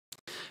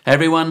Hey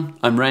everyone,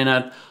 I'm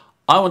Reynard.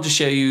 I want to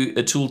show you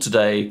a tool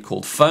today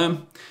called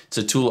Foam. It's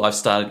a tool I've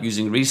started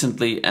using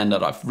recently and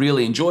that I've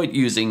really enjoyed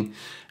using.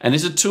 And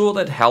it's a tool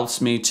that helps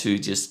me to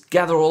just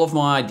gather all of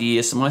my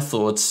ideas and my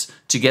thoughts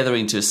together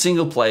into a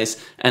single place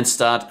and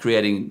start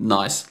creating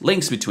nice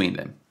links between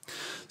them.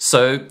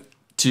 So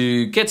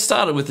to get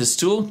started with this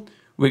tool,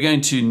 we're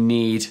going to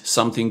need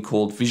something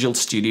called Visual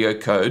Studio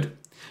Code.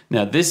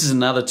 Now this is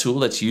another tool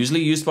that's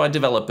usually used by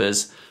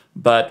developers,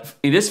 but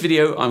in this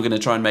video, I'm going to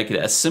try and make it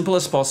as simple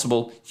as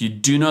possible. You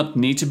do not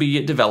need to be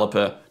a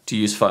developer to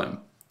use Foam.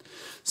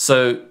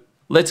 So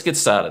let's get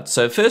started.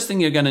 So first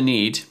thing you're going to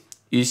need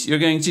is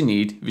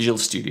Visual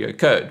Studio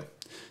Code.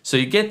 So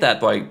you get that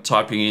by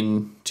typing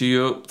into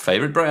your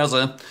favorite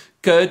browser,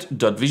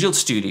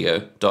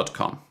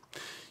 code.visualstudio.com.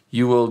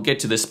 You will get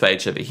to this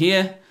page over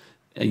here.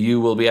 You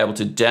will be able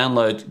to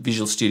download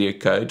Visual Studio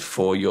Code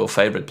for your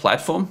favorite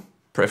platform,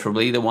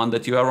 preferably the one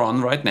that you are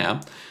on right now.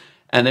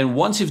 And then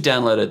once you've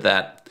downloaded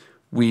that,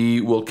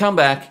 we will come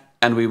back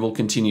and we will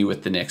continue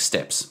with the next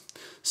steps.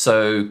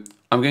 So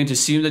I'm going to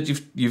assume that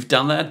you've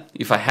done that.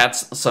 If I had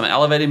some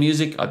elevator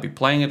music, I'd be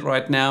playing it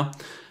right now.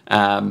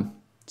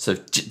 So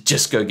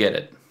just go get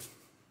it.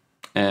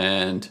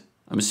 And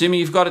I'm assuming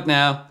you've got it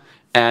now,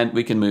 and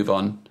we can move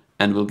on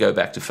and we'll go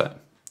back to Foam.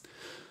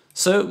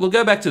 So we'll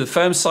go back to the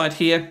Foam site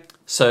here.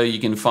 So you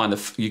can find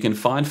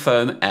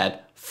Foam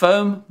at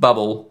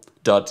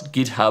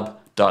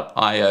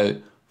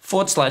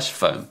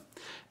foambubble.github.io/foam.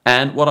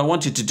 And what I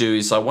want you to do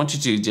is I want you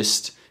to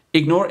just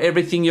ignore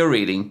everything you're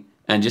reading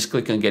and just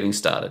click on getting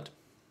started.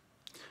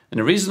 And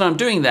the reason I'm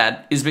doing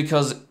that is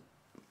because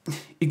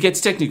it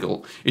gets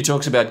technical. It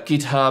talks about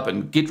GitHub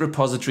and Git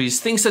repositories,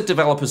 things that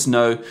developers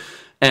know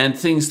and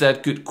things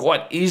that could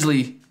quite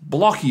easily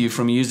block you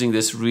from using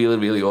this really,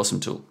 really awesome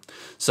tool.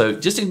 So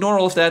just ignore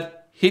all of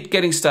that, hit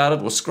getting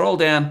started or scroll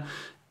down,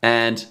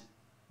 and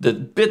the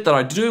bit that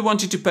I do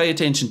want you to pay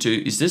attention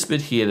to is this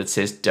bit here that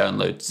says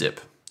download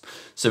zip.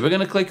 So we're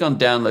going to click on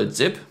download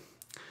zip,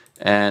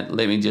 and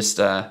let me just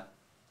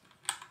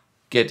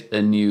get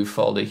a new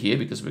folder here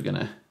because we're going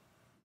to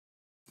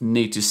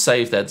need to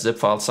save that zip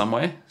file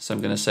somewhere. So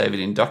I'm going to save it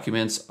in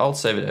documents. I'll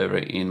save it over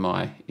in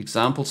my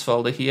examples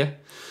folder here.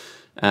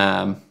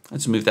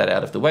 Let's move that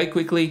out of the way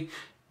quickly.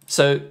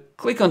 So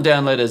click on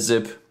download a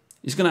zip.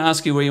 It's going to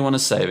ask you where you want to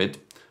save it.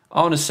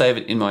 I want to save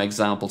it in my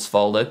examples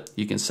folder.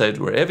 You can save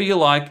it wherever you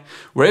like.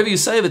 Wherever you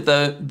save it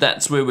though,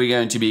 that's where we're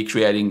going to be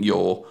creating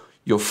your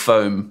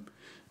Foam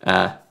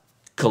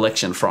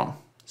collection from.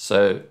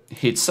 So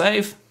hit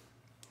save.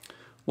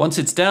 Once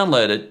it's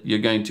downloaded, you're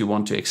going to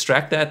want to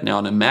extract that. Now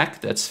on a Mac,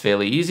 that's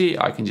fairly easy.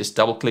 I can just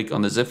double click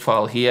on the zip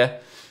file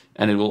here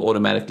and it will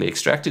automatically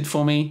extract it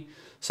for me.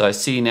 So I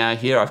see now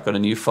here I've got a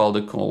new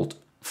folder called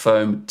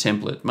Foam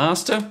Template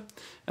Master.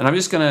 And I'm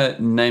just going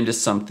to name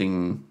this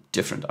something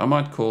different. I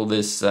might call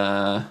this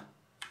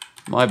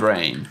My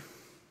Brain.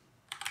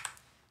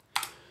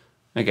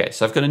 Okay,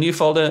 so I've got a new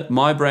folder,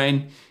 My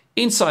Brain.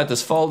 Inside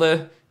this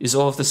folder is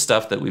all of the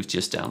stuff that we've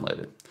just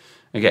downloaded.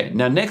 Okay,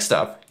 now next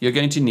up, you're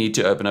going to need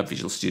to open up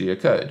Visual Studio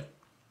Code.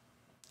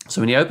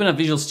 So when you open up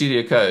Visual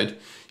Studio Code,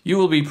 you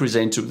will be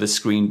presented with a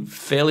screen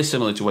fairly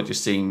similar to what you're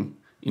seeing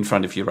in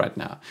front of you right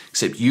now,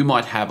 except you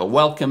might have a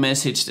welcome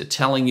message that's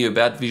telling you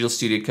about Visual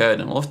Studio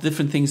Code and all of the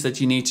different things that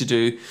you need to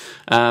do.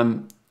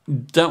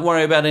 Don't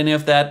worry about any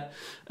of that.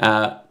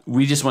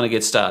 We just want to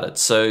get started.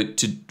 So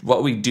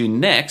what we do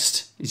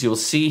next is you'll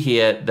see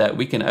here that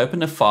we can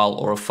open a file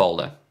or a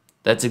folder.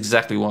 That's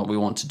exactly what we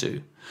want to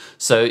do.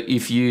 So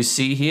if you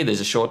see here,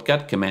 there's a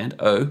shortcut, Command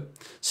O.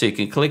 So you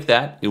can click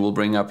that. It will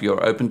bring up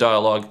your open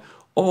dialog,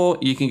 or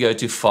you can go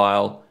to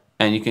File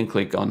and you can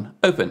click on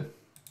Open.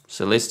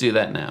 So let's do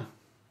that now.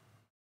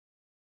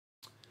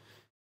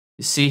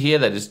 You see here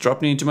that it's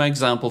dropped me into my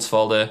examples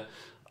folder.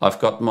 I've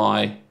got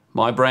my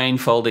Brain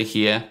folder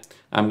here.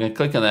 I'm going to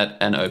click on that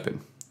and open.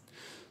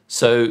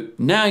 So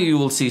now you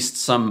will see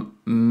some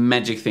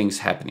magic things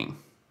happening,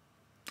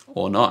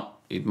 or not.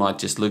 It might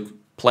just look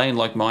plain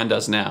like mine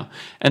does now.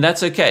 And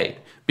that's okay,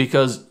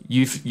 because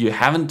you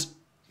haven't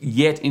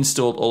yet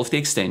installed all of the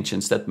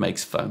extensions that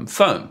makes Foam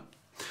Foam.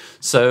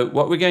 So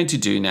what we're going to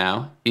do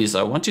now is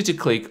I want you to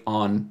click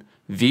on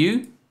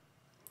View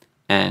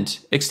and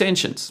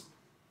Extensions.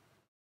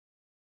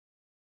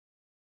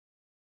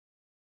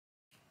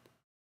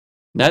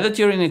 Now that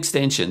you're in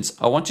Extensions,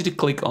 I want you to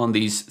click on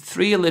these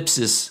three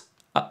ellipses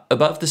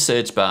above the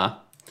search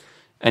bar,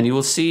 and you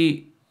will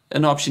see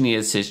an option here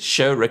that says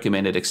Show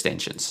Recommended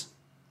Extensions.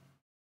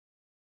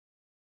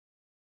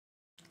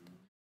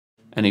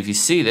 And if you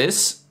see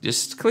this,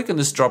 just click on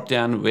this drop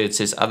down where it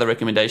says Other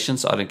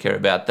Recommendations. I don't care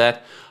about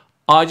that.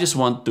 I just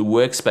want the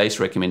workspace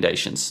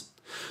recommendations.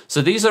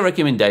 So these are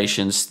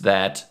recommendations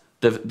that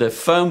the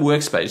Foam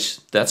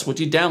workspace, that's what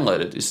you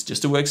downloaded, it's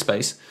just a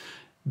workspace.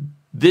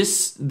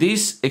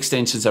 These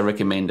extensions are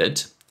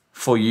recommended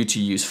for you to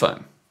use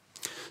Foam.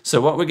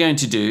 So what we're going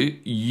to do,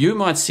 you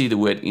might see the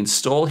word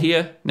install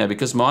here. Now,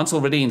 because mine's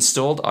already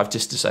installed, I've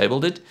just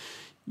disabled it.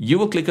 You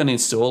will click on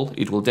install,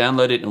 it will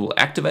download it and will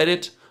activate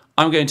it.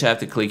 I'm going to have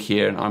to click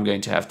here and I'm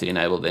going to have to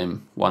enable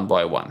them one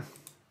by one.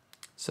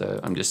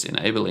 So I'm just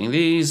enabling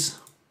these.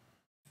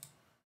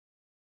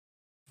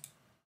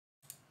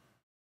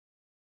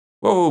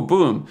 Whoa,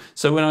 boom.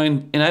 So when I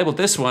enabled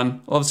this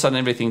one, all of a sudden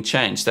everything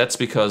changed. That's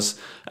because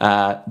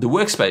the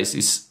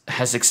workspace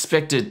has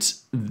expected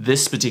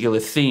this particular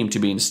theme to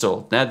be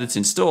installed. Now that it's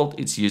installed,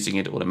 it's using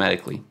it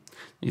automatically.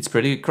 It's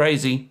pretty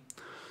crazy.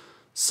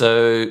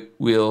 So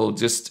we'll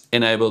just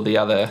enable the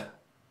other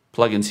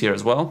plugins here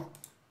as well.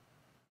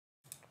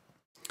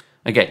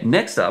 Okay,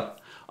 next up,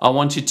 I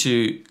want you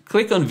to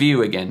click on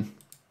View again.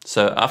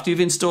 So after you've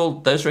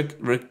installed those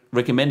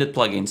recommended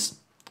plugins,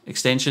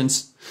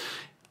 extensions,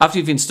 after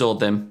you've installed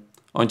them,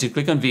 I want you to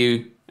click on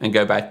View and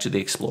go back to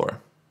the Explorer.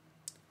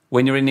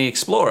 When you're in the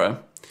Explorer,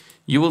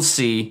 you will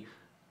see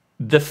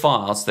the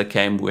files that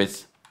came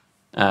with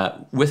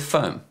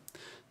foam.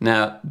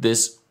 Now,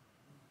 there's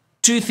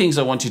two things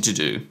I want you to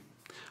do.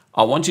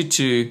 I want you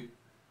to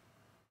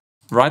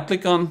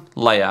right-click on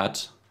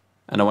Layout,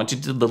 and I want you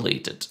to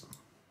delete it.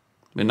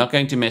 We're not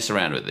going to mess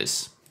around with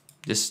this.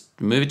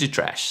 Just move it to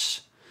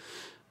trash.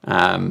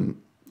 I'm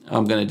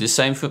going to do the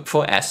same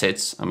for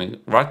assets. I'm going to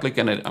right-click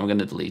on it. I'm going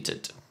to delete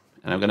it.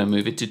 And I'm going to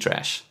move it to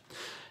trash.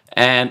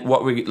 And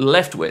what we're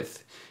left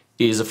with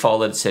is a file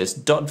that says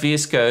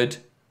 .vscode,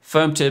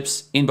 foam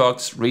tips,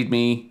 inbox,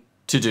 readme,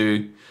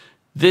 to-do.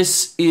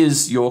 This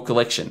is your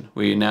collection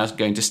where you're now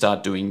going to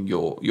start doing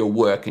your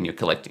work and your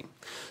collecting.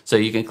 So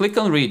you can click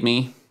on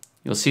readme.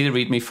 You'll see the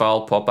readme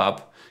file pop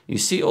up. You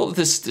see all of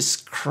this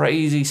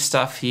crazy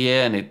stuff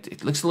here, and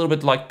it looks a little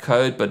bit like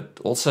code, but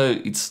also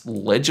it's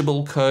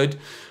legible code.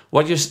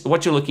 What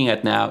you're looking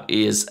at now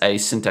is a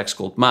syntax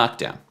called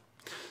Markdown.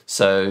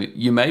 So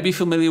you may be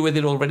familiar with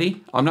it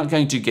already. I'm not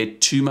going to get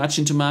too much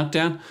into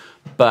Markdown,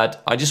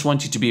 but I just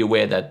want you to be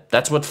aware that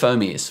that's what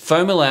foam is.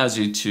 Foam allows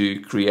you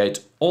to create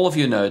all of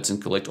your notes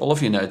and collect all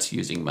of your notes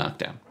using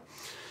Markdown.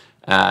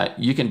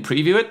 You can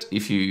preview it.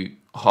 If you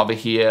hover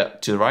here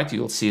to the right,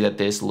 you'll see that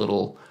there's a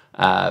little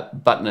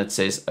button that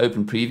says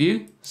Open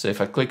Preview. So if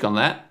I click on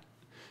that,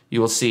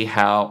 you will see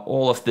how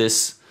all of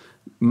this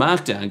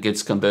Markdown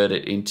gets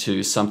converted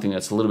into something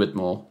that's a little bit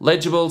more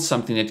legible,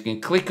 something that you can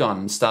click on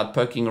and start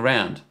poking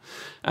around.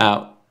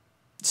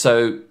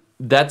 So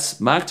that's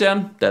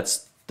Markdown.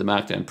 That's the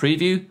Markdown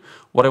preview.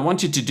 What I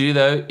want you to do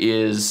though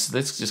is,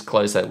 let's just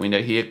close that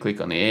window here,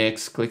 click on the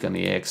X, click on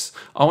the X.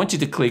 I want you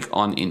to click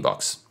on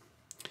Inbox.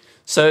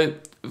 So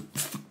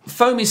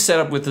Foam is set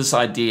up with this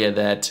idea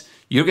that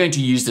you're going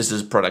to use this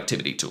as a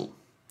productivity tool.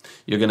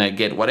 You're going to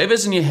get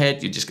whatever's in your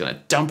head, you're just going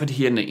to dump it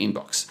here in the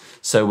inbox.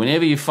 So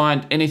whenever you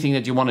find anything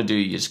that you want to do,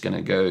 you're just going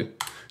to go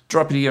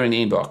drop it here in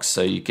the inbox.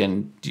 So you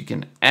can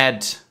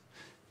add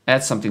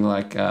something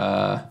like,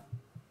 I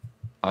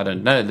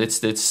don't know,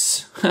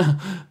 let's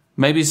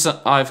maybe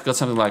I've got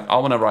something like, I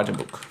want to write a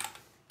book.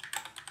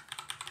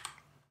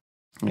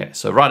 Yeah,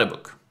 so write a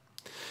book.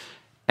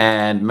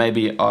 And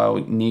maybe I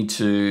need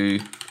to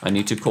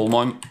call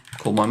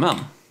my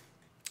mum.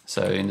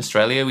 So in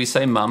Australia we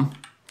say mum.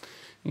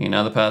 In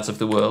other parts of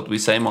the world we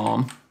say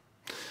mom.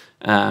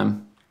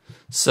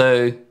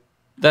 So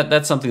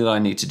that's something that I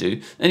need to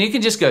do. And you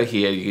can just go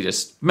here, you can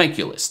just make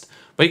your list.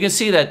 But you can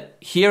see that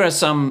here are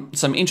some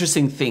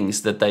interesting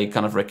things that they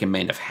kind of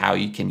recommend of how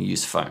you can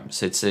use foam.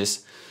 So it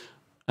says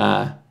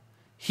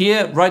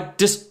here, write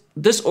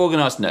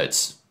disorganized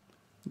notes.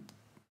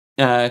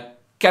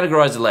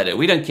 Categorize it later.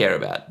 We don't care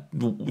about.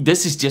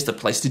 This is just a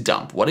place to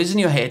dump. What is in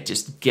your head,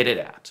 just get it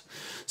out.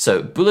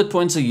 So bullet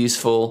points are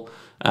useful.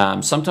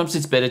 Sometimes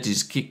it's better to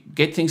just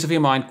get things off your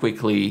mind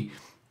quickly,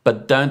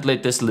 but don't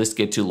let this list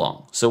get too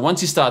long. So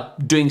once you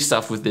start doing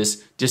stuff with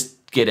this,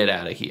 just get it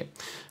out of here.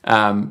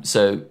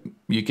 So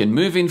you can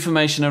move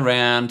information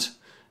around.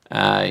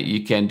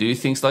 You can do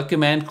things like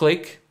command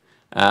click.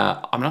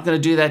 I'm not going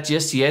to do that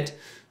just yet.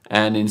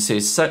 And then it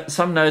says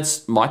some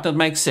notes might not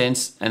make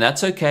sense, and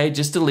that's okay,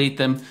 just delete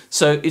them.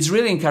 So it's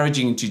really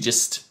encouraging you to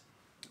just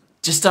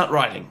start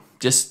writing,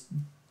 just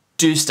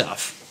do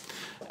stuff.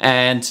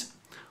 And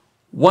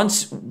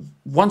once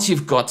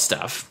you've got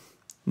stuff,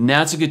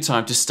 now it's a good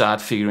time to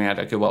start figuring out,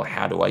 okay, well,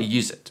 how do I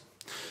use it?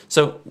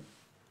 So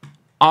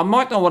I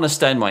might not want to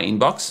stay in my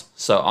inbox,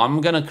 so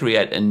I'm going to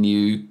create a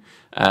new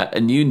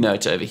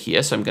note over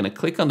here. So I'm going to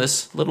click on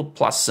this little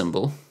plus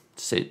symbol,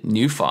 say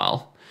new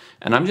file.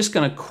 And I'm just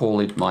going to call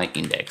it my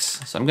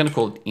index. So I'm going to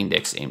call it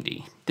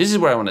index.md. This is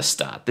where I want to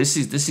start. This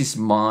is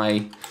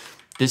my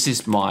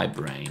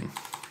brain.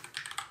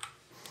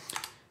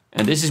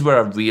 And this is where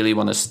I really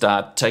want to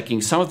start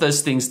taking some of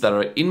those things that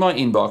are in my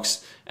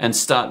inbox and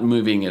start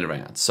moving it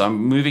around. So I'm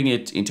moving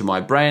it into my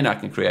brain. I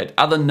can create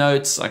other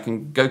notes. I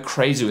can go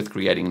crazy with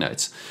creating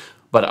notes.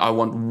 But I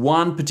want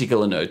one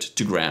particular note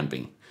to ground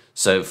me.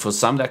 So for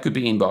some, that could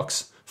be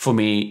inbox. For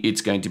me, it's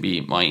going to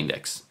be my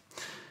index.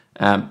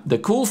 The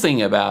cool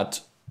thing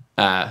about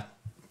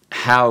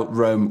how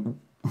Rome,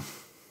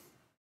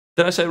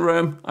 did I say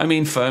Rome? I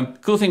mean foam.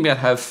 Cool thing about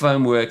how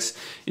foam works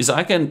is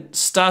I can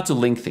start to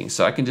link things.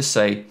 So I can just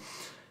say,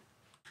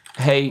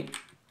 hey,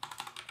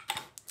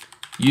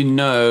 you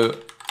know,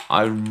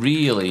 I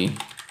really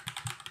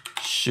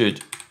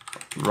should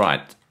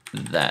write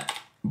that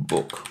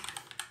book.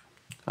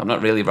 I'm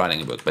not really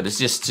writing a book, but it's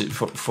just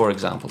for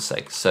example's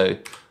sake. So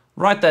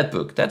write that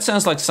book. That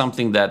sounds like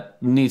something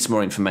that needs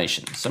more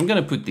information. So I'm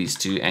going to put these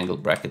 2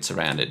 angled brackets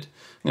around it.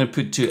 I'm going to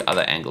put 2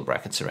 other angled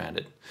brackets around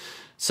it.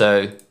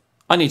 So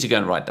I need to go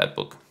and write that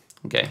book.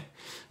 Okay.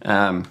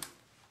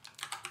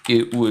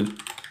 It would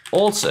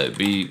also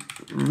be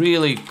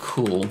really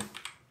cool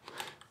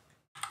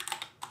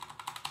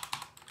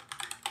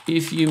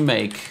if you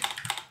make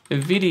a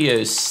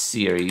video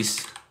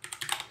series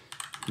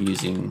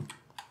using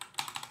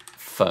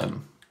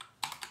foam.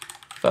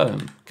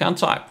 Foam, can't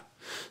type.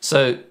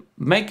 So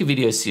make a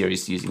video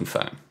series using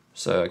foam.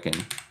 So I can,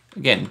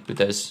 again, put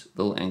those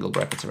little angle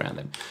brackets around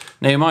them.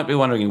 Now you might be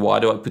wondering, why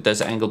do I put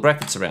those angle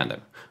brackets around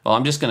them? Well,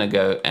 I'm just going to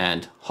go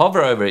and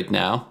hover over it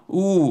now.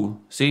 Ooh,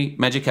 see,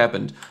 magic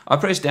happened. I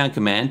press down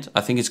Command,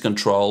 I think it's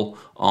Control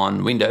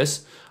on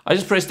Windows. I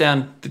just pressed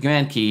down the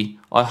Command key,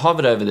 I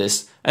hovered over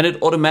this, and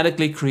it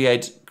automatically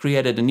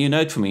created a new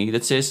note for me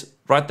that says,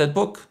 write that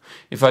book.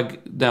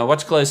 Now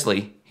watch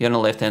closely, here on the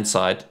left-hand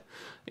side.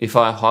 If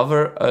I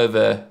hover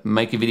over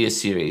make a video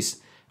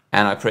series,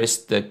 and I press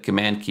the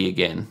Command key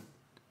again,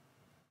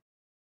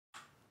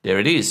 there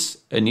it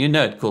is, a new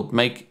note called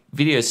make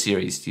video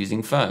series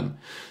using foam.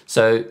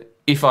 So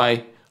if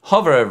I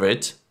hover over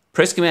it,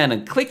 press Command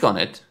and click on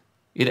it,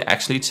 it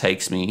actually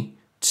takes me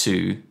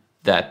to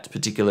that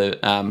particular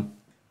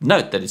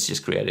note that it's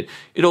just created.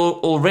 It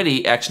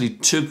already actually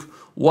took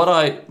what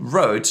I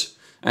wrote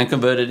and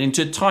converted it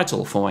into a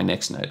title for my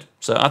next note.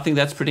 So I think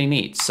that's pretty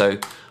neat. So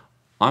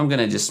I'm going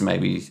to just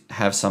maybe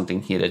have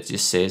something here that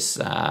just says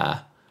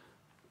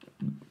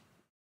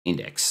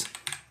index.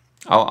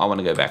 I want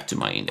to go back to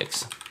my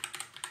index.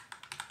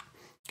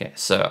 Okay,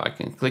 so I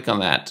can click on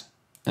that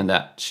and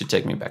that should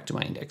take me back to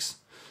my index.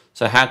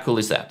 So how cool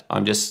is that?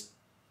 I'm just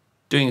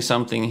doing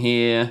something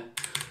here,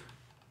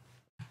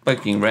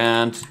 poking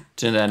around,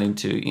 turn that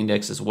into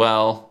index as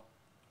well.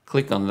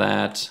 Click on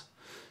that.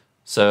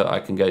 So I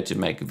can go to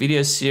make a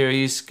video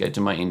series, go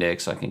to my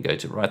index, I can go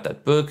to write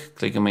that book,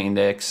 click on my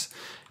index,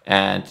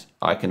 and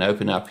I can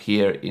open up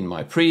here in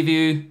my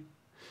preview.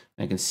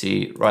 I can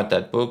see write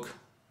that book,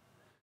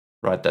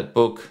 write that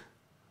book.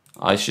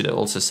 I should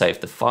also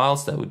save the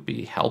files. That would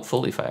be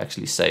helpful if I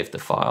actually save the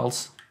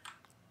files.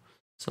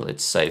 So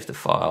let's save the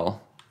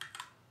file.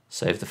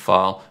 Save the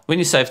file. When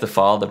you save the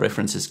file, the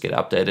references get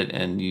updated,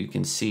 and you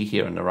can see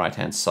here on the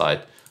right-hand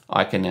side,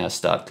 I can now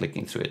start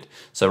clicking through it.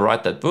 So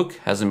write that book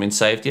hasn't been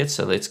saved yet,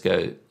 so let's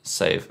go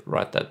save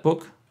write that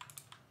book.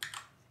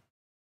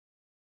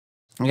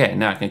 Okay,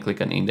 now I can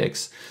click on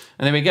index,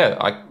 and there we go.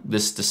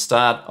 This is the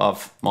start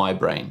of my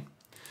brain.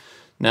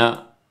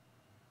 Now,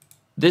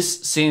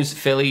 this seems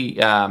fairly,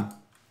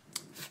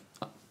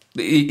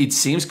 it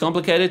seems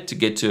complicated to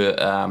get to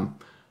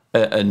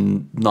a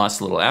nice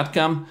little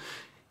outcome.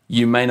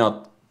 You may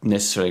not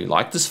necessarily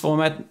like this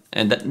format,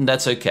 and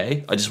that's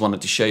okay. I just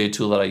wanted to show you a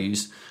tool that I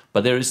use.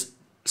 But there is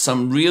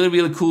some really,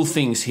 really cool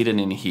things hidden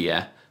in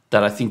here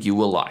that I think you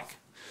will like.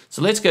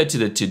 So let's go to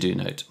the to-do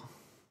note.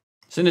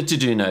 So in the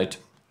to-do note,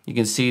 you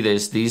can see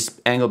there's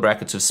these angle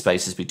brackets with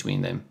spaces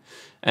between them,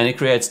 and it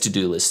creates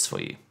to-do lists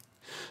for you.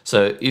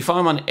 So if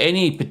I'm on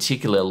any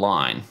particular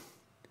line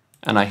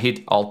and I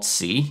hit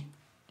Alt-C,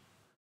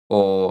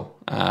 or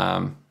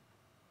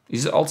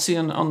is it Alt-C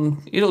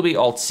on, it'll be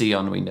Alt-C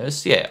on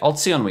Windows. Yeah,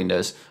 Alt-C on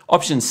Windows,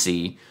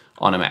 Option-C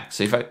on a Mac.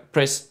 So if I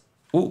press,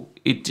 ooh,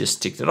 it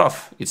just ticked it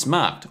off. It's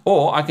marked.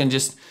 Or I can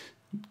just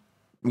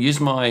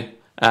use my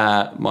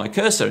my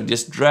cursor and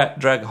just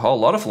drag a whole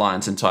lot of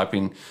lines and type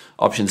in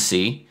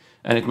Option-C,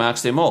 and it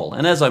marks them all.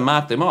 And as I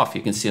mark them off,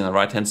 you can see on the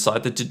right-hand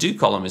side, the to-do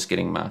column is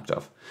getting marked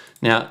off.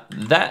 Now,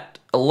 that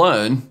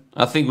alone,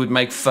 I think would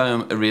make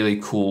foam a really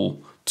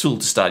cool tool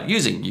to start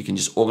using. You can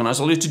just organize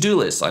all your to-do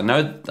lists. I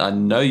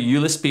know you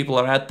list people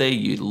are out there.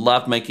 You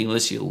love making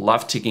lists. You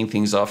love ticking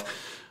things off.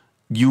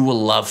 You will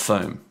love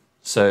foam.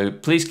 So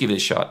please give it a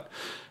shot.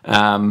 There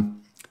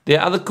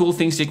are other cool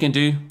things you can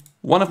do.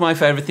 One of my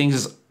favorite things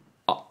is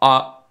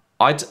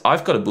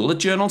I've got a bullet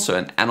journal, so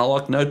an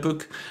analog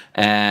notebook,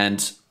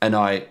 and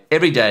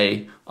every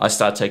day I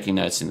start taking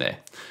notes in there.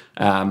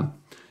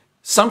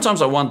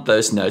 Sometimes I want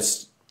those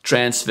notes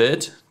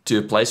transferred to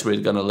a place where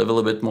it's going to live a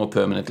little bit more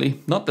permanently.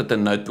 Not that the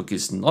notebook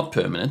is not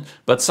permanent,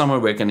 but somewhere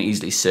where I can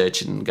easily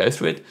search and go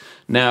through it.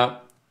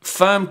 Now,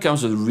 foam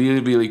comes with a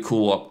really, really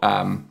cool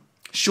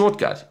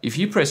shortcut. If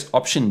you press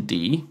Option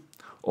D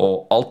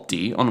or Alt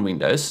D on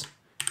Windows,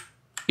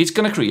 it's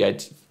going to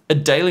create a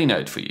daily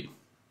note for you.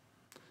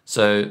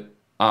 So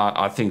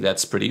I think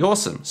that's pretty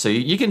awesome. So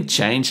you can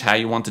change how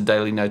you want the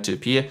daily note to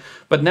appear,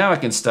 but now I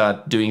can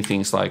start doing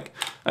things like,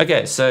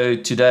 okay, so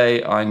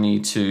today I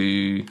need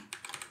to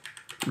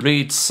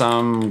read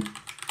some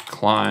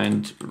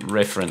client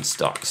reference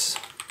docs,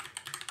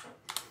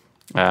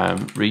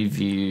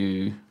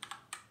 review,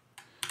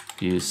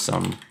 use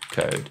some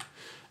code.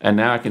 And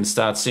now I can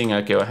start seeing,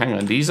 okay, well, hang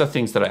on, these are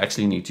things that I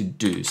actually need to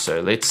do.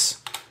 So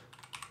let's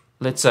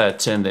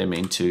turn them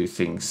into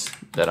things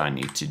that I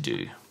need to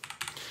do.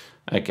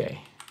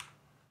 Okay,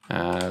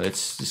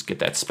 let's just get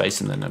that space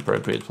in an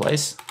appropriate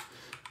place.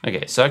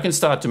 Okay, so I can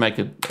start to make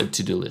a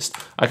to-do list.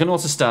 I can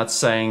also start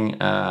saying,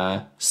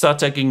 start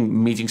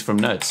taking meetings from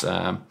notes.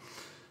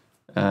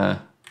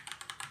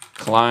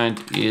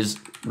 Client is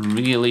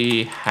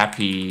really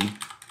happy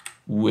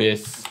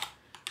with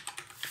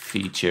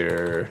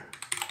feature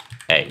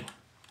A.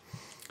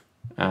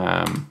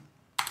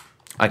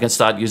 I can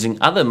start using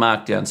other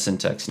Markdown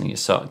syntax in here.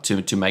 So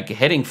to make a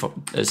heading, for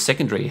a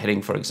secondary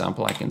heading, for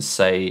example, I can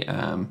say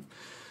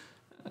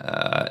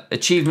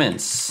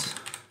achievements.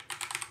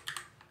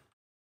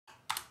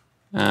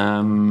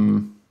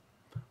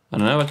 I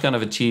don't know what kind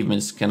of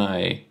achievements can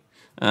I.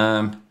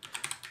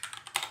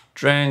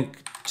 Drank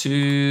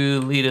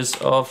 2 liters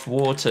of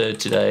water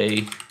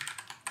today.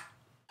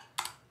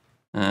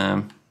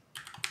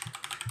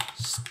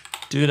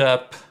 Stood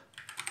up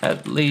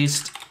at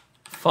least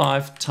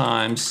 5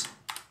 times.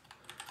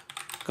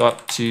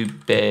 Got to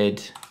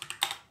bed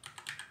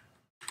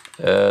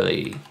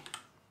early.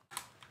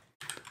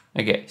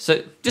 Okay,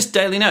 so just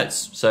daily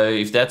notes. So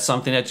if that's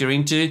something that you're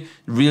into,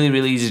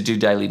 really easy to do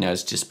daily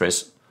notes. Just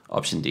press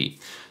Option D.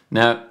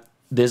 Now,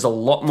 there's a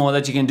lot more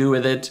that you can do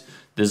with it.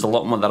 There's a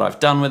lot more that I've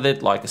done with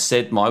it. Like I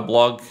said, my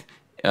blog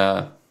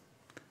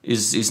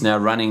is now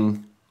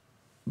running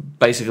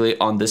basically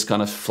on this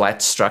kind of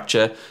flat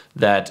structure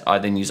that I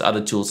then use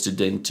other tools to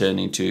then turn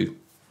into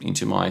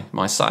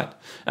my site.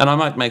 And I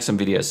might make some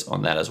videos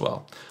on that as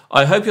well.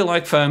 I hope you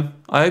like foam.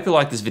 I hope you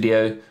like this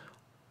video.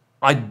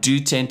 I do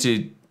tend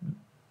to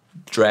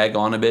drag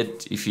on a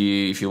bit. If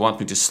you want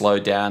me to slow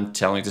down,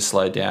 tell me to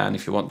slow down.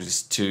 If you want me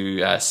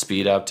to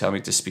speed up, tell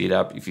me to speed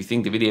up. If you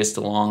think the video is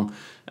too long,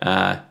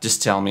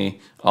 just tell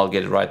me. I'll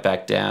get it right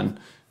back down.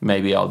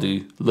 Maybe I'll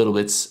do little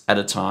bits at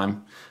a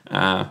time.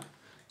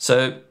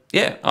 So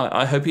yeah,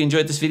 I hope you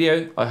enjoyed this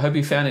video. I hope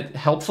you found it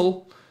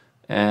helpful.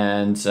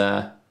 And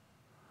I'm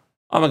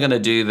not going to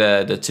do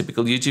the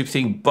typical YouTube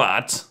thing,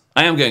 but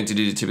I am going to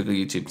do the typical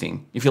YouTube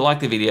thing. If you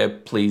like the video,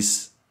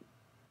 please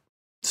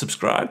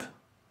subscribe.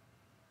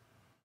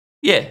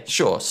 Yeah,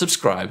 sure,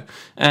 subscribe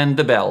and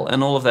the bell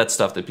and all of that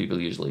stuff that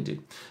people usually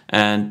do.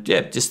 And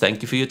yeah, just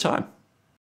thank you for your time.